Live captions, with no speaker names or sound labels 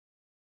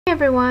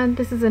Everyone,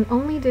 this is an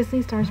Only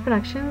Disney Stars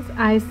Productions.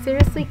 I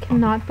seriously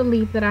cannot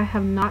believe that I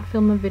have not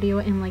filmed a video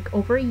in like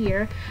over a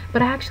year,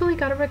 but I actually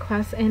got a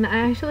request and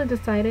I actually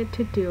decided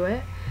to do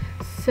it.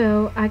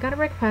 So I got a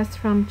request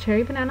from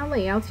Cherry Banana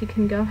Layouts. You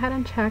can go ahead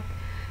and check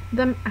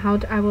them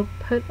out. I will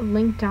put a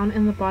link down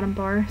in the bottom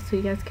bar so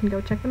you guys can go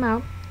check them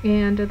out.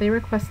 And they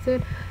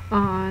requested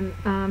on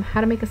how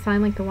to make a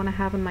sign like the one I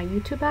have on my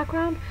YouTube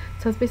background.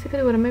 So that's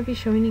basically what I'm going to be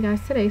showing you guys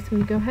today. So I'm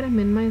going to go ahead and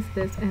minimize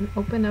this and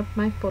open up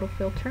my photo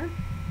filter.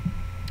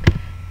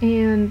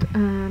 And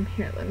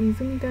here, let me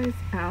zoom you guys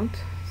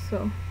out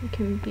so you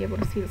can be able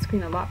to see the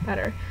screen a lot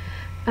better.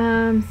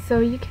 So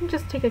you can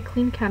just take a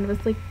clean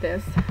canvas like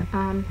this.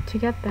 To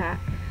get that,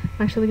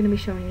 I'm actually going to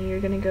be showing you. You're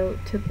going to go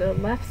to the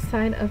left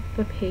side of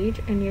the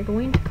page and you're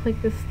going to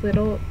click this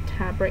little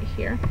tab right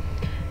here.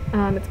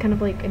 It's kind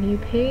of like a new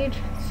page.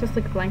 It's just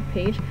like a blank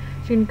page.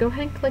 So you can go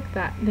ahead and click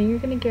that. Then you're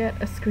going to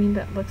get a screen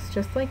that looks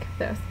just like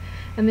this.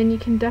 And then you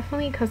can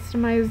definitely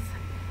customize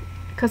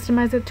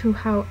it to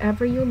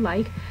however you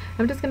like.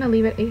 I'm just going to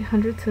leave it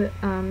 800 to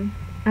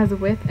as a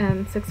width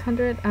and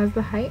 600 as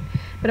the height,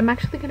 but I'm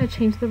actually going to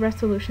change the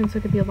resolution so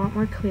it could be a lot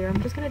more clear.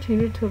 I'm just going to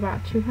change it to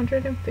about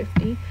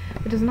 250,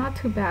 which is not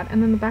too bad.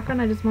 And then the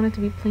background, I just want it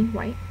to be plain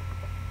white.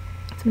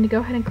 So I'm going to go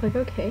ahead and click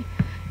OK,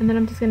 and then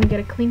I'm just going to get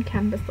a clean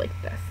canvas like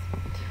this.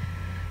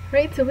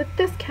 Right, so with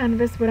this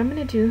canvas, what I'm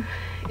going to do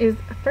is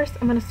first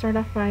I'm going to start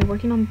off by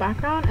working on the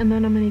background, and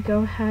then I'm going to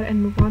go ahead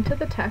and move on to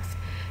the text.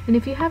 And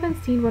if you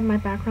haven't seen what my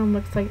background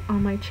looks like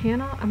on my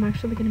channel, I'm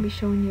actually going to be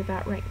showing you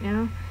that right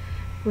now,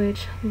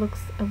 which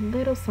looks a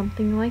little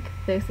something like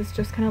this. It's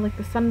just kind of like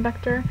the sun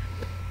vector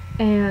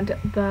and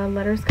the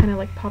letters kind of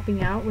like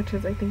popping out, which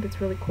is, I think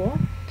it's really cool.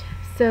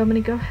 So I'm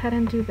going to go ahead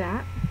and do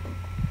that.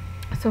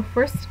 So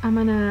first I'm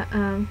going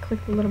to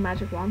click the little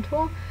magic wand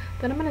tool,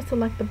 then I'm going to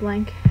select the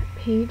blank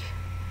page,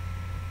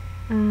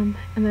 and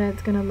then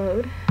it's going to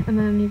load, and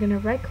then you're going to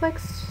right click,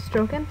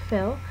 stroke and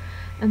fill,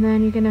 and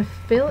then you're going to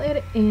fill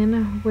it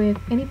in with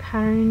any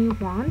pattern you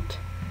want.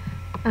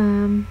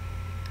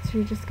 So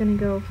you're just going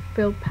to go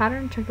fill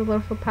pattern, check the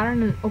little fill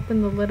pattern, and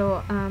open the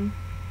little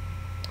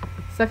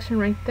section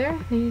right there.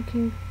 Then you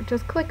can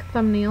just click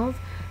thumbnails.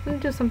 I'm going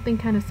to do something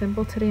kind of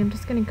simple today. I'm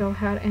just going to go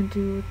ahead and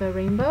do the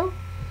rainbow,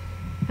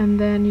 and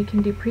then you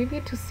can do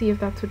preview to see if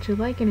that's what you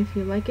like, and if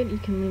you like it you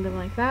can leave it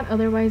like that.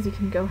 Otherwise you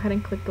can go ahead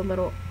and click the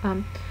little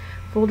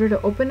folder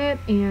to open it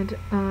and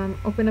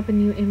open up a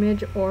new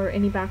image or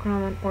any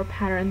background or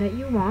pattern that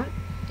you want.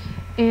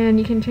 And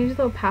you can change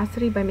the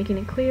opacity by making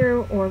it clear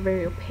or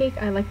very opaque.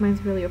 I like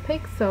mine's really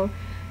opaque, so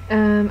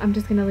I'm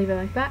just going to leave it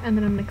like that, and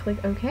then I'm going to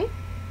click OK.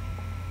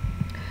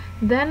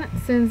 Then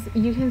since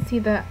you can see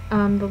that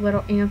the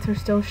little ants are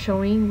still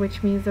showing,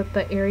 which means that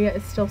the area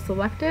is still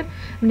selected,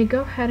 I'm going to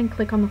go ahead and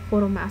click on the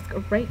photo mask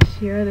right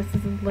here. This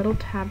is a little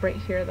tab right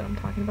here that I'm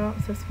talking about.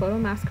 It says photo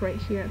mask right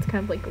here. It's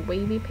kind of like a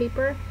wavy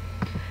paper.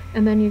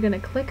 And then you're going to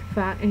click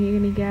that and you're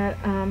going to get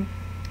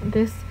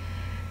this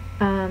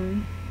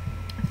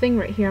thing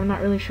right here. I'm not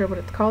really sure what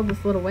it's called,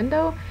 this little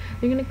window.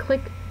 You're going to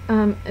click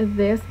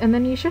this, and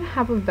then you should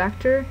have a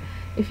vector.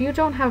 If you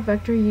don't have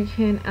vector, you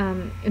can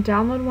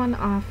download one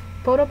off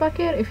Photo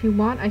Bucket. If you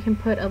want, I can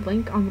put a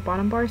link on the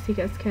bottom bar so you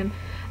guys can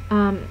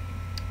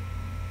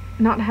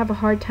not have a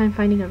hard time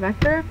finding a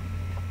vector.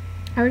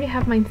 I already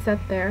have mine set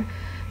there.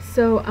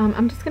 So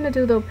I'm just going to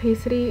do the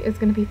opacity. It's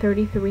going to be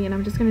 33, and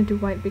I'm just going to do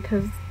white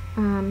because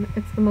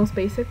it's the most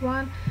basic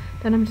one.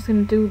 Then I'm just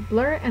going to do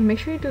blur, and make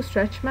sure you do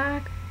stretch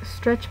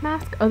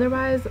mask,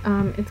 otherwise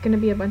it's going to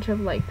be a bunch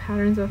of like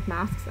patterns of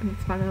masks and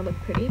it's not going to look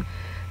pretty.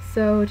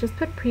 So just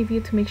put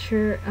preview to make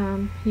sure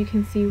you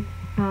can see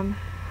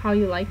how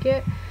you like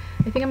it.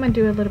 I think I'm going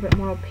to do a little bit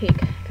more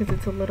opaque because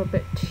it's a little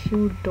bit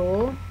too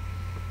dull,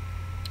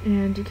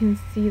 and you can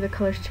see the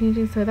colors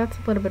changing, so that's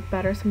a little bit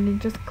better. So I'm going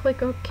to just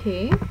click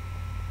OK.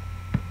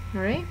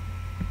 Alright,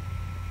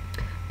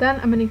 then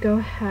I'm going to go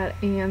ahead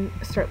and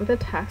start with the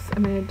text.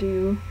 I'm going to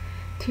do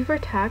T for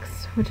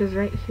text, which is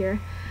right here,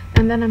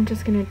 and then I'm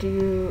just going to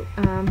do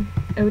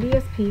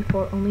ODSP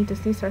for Only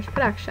Disney Stars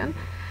Production.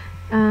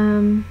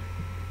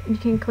 You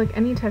can click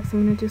any text.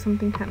 I'm going to do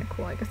something kind of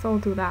cool. I guess I'll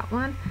do that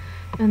one,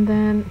 and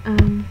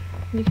then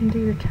you can do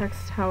your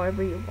text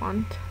however you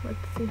want. Let's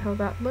see how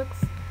that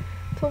looks.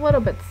 It's a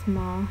little bit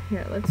small.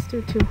 Here, let's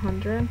do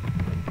 200.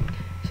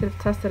 Should have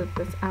tested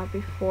this out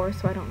before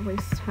so I don't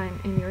waste time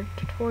in your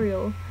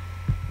tutorial.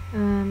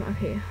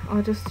 Okay,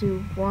 I'll just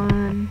do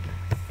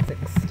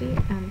 160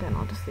 and then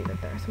I'll just leave it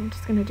there. So I'm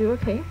just gonna do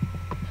OK.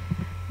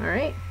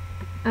 Alright.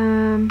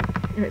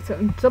 Alright, so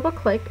double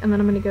click, and then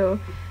I'm gonna go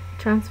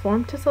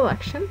transform to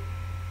selection,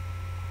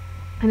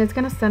 and it's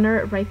gonna center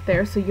it right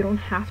there, so you don't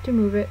have to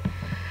move it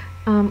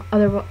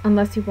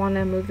unless you want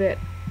to move it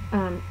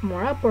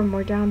more up or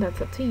more down.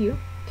 That's up to you.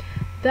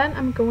 Then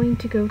I'm going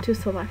to go to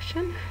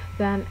selection,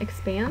 then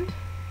expand.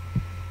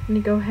 I'm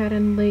going to go ahead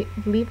and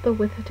leave the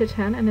width to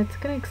 10, and it's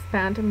going to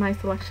expand my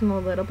selection a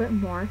little bit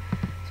more.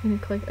 So I'm going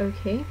to click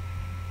OK,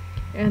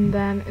 and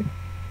then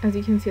as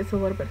you can see it's a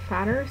little bit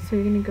fatter, so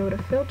you're going to go to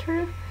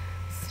filter,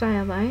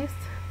 stylize,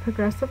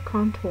 progressive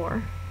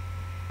contour,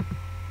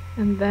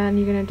 And then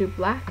you're going to do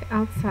black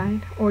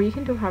outside, or you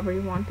can do however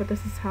you want, but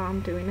this is how I'm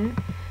doing it.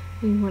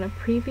 And you want to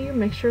preview,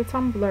 make sure it's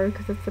on blur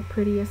because it's the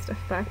prettiest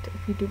effect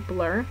if you do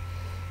blur.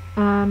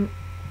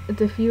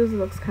 Diffuse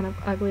looks kind of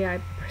ugly. I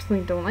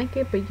personally don't like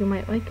it, but you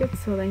might like it,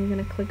 so then you're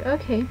going to click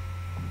OK.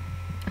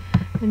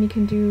 Then you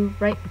can do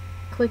right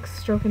click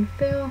stroke and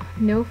fill,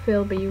 no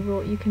fill, but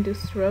you can do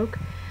stroke.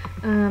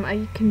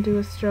 I can do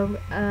a stroke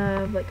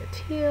of like a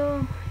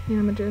teal, and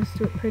I'm going to just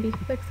do it pretty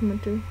thick, so I'm going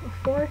to do a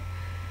 4.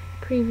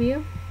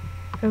 Preview,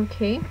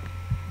 OK,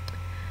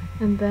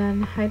 and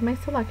then hide my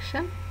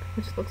selection,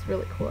 which looks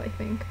really cool, I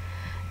think.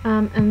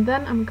 And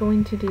then I'm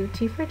going to do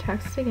T for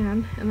text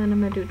again, and then I'm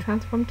going to do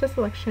transform to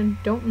selection.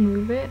 Don't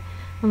move it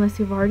unless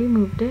you've already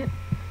moved it,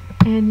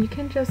 and you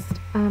can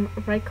just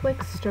right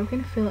click stroke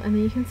and fill, and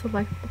then you can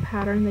select the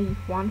pattern that you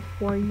want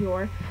for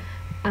your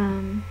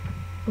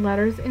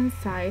letters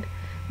inside,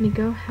 and you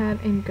go ahead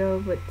and go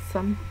with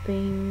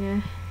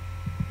something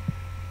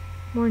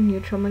more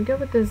neutral. I'm going to go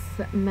with this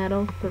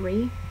metal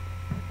 3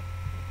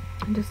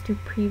 and just do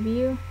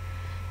preview.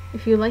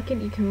 If you like it,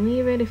 you can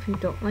leave it. If you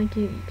don't like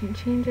it, you can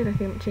change it. I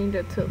think I'm change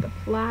it to the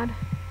plaid.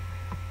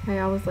 I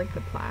always like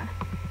the plaid.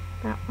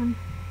 That one.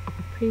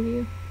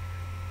 Preview.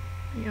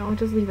 Yeah, I'll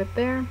just leave it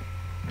there.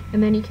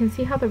 And then you can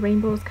see how the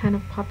rainbow is kind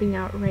of popping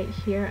out right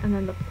here, and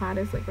then the plaid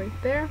is like right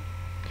there.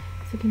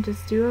 So you can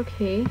just do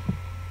OK.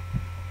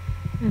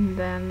 And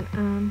then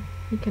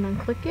you can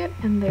unclick it,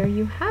 and there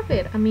you have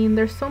it. I mean,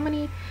 there's so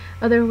many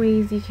other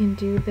ways you can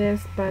do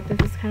this, but this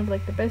is kind of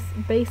like the best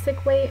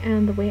basic way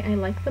and the way I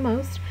like the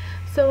most.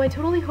 So I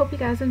totally hope you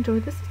guys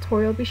enjoyed this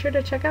tutorial. Be sure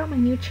to check out my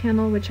new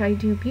channel, which I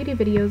do beauty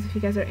videos. If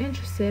you guys are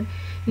interested,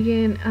 you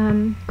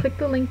can click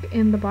the link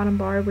in the bottom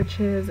bar,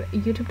 which is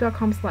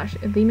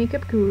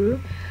youtube.com/themakeupguru.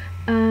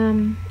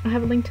 I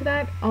have a link to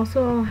that.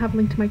 Also, I'll have a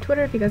link to my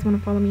Twitter. If you guys want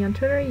to follow me on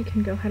Twitter, you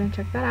can go ahead and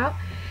check that out.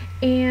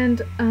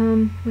 And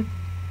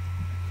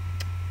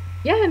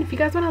yeah, and if you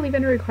guys want to leave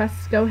any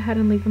requests, go ahead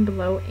and leave them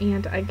below,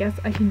 and I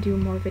guess I can do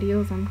more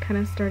videos. I'm kind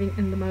of starting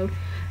in the mode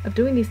of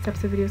doing these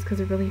types of videos because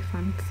they're really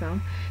fun. So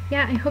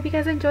yeah, I hope you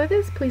guys enjoy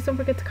this. Please don't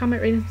forget to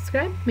comment, rate, and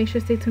subscribe. Make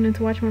sure to stay tuned in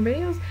to watch more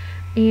videos,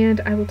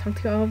 and I will talk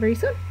to you all very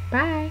soon.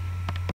 Bye!